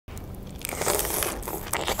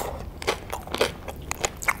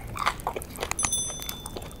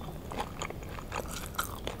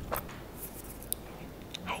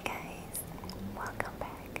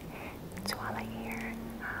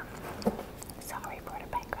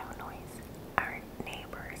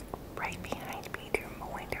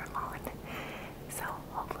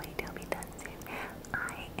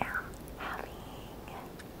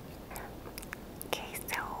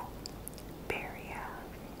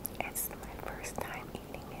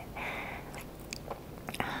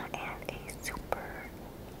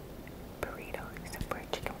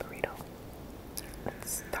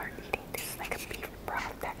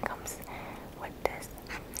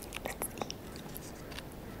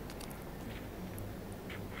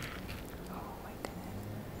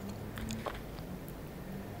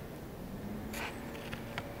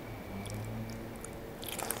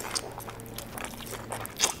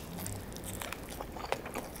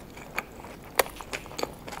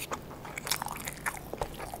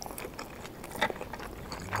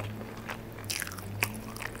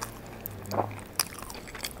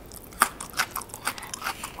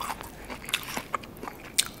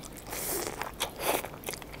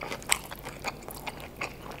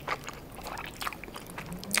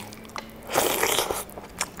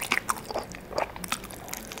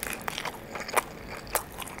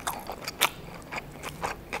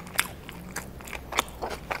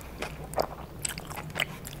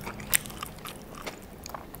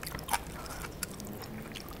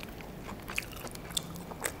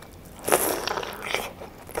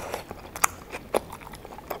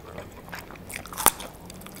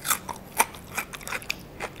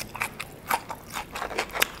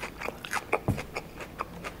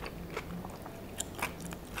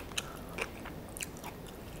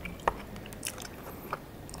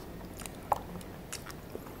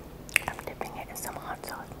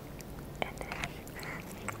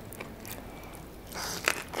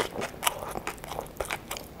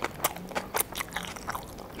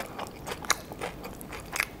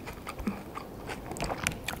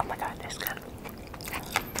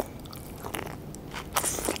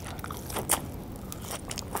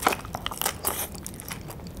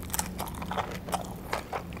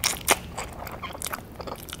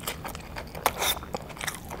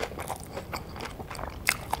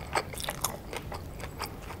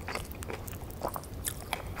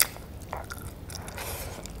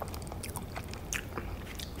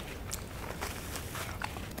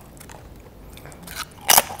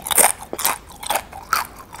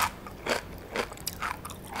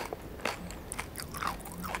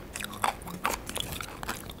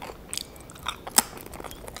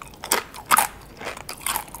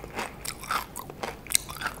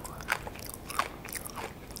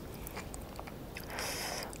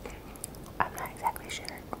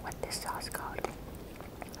this sauce called?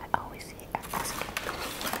 I always see it at this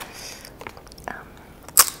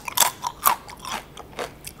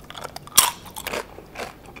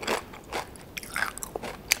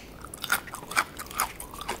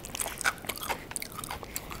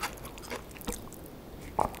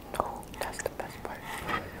no, that's the best part.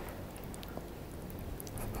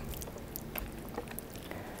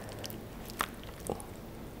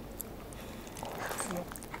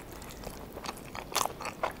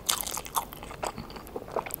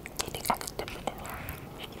 You think I could dip it in here?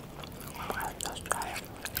 Alright, let's try it.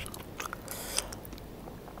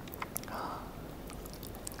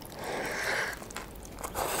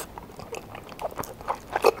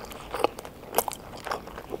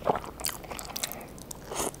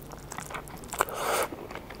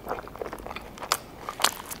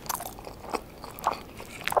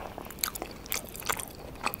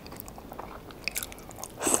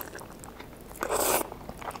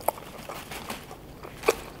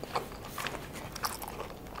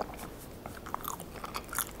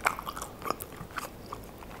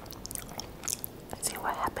 Let's see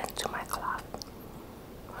what happened to my cloth.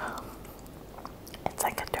 It's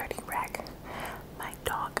like a dirty rag. My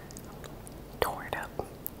dog tore it up.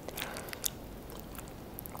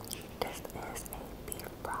 This is a beef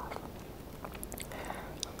broth.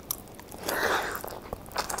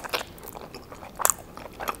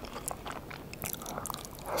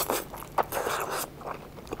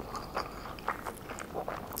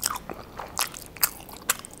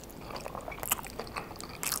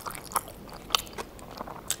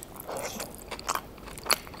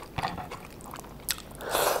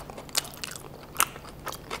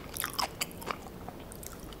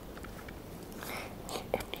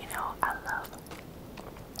 If you know, I love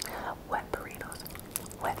wet burritos,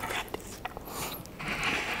 wet vids.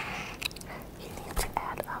 You need to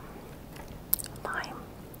add lime.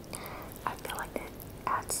 I feel like it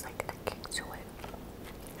adds like a kick to it.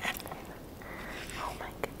 Oh my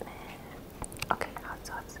goodness. Okay, hot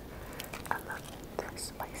sauce. I love this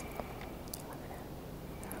spicy.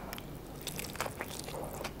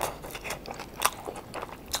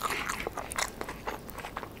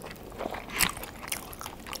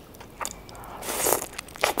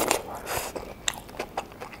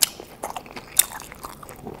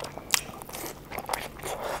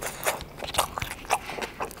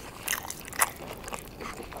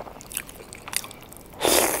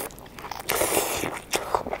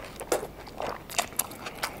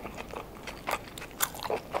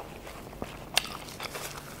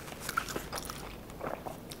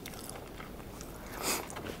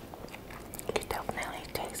 It definitely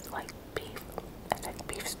tastes like beef. It's like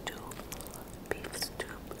beef stew. Beef stew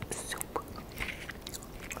soup.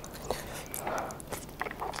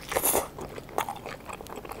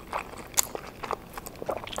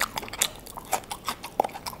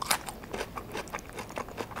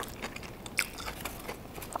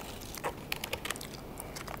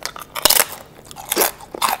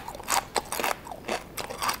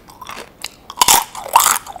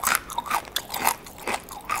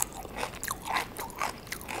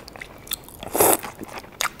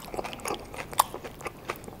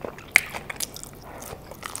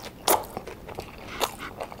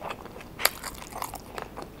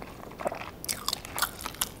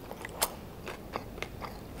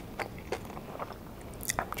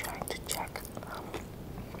 I'm trying to check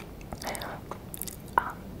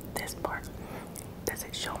this part. Does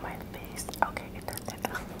it show my face? Okay, it doesn't.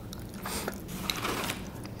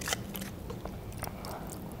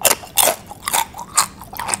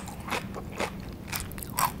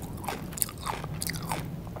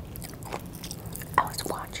 I was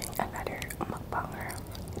watching another mukbanger,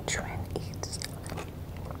 Trend Eats.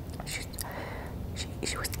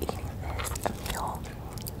 She was eating this meal,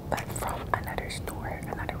 but from another store,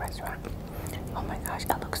 another restaurant. Oh my gosh,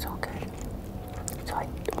 that looks so good. So I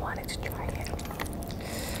wanted to try it.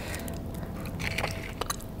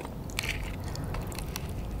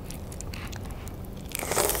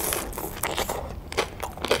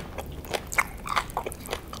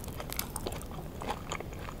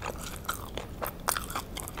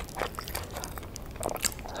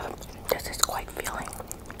 This is quite filling.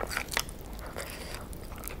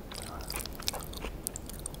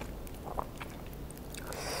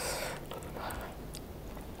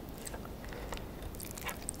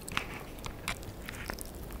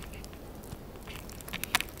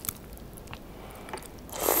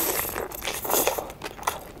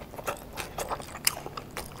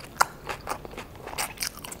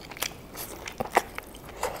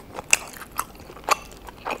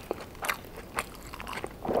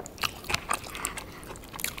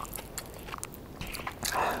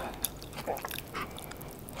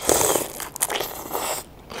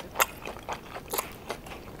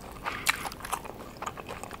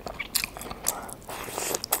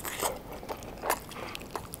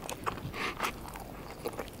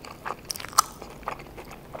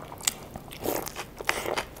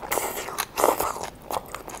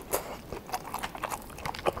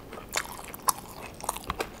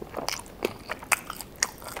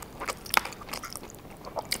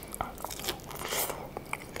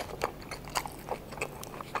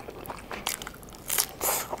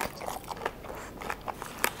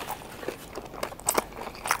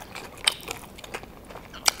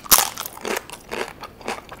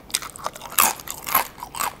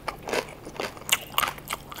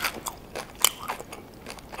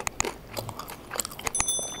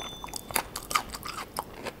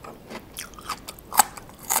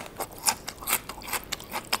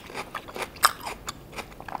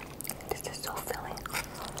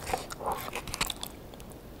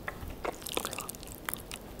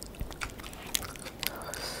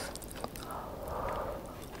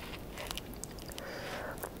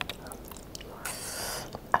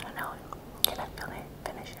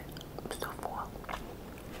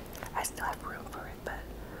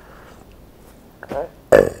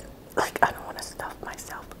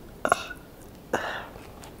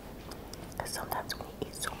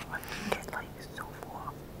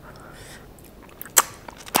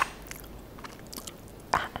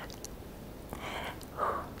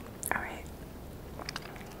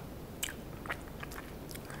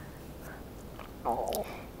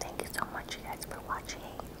 Thank you so much, you guys, for watching.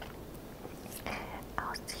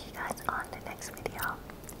 I'll see you guys on the next video.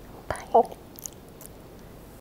 Bye.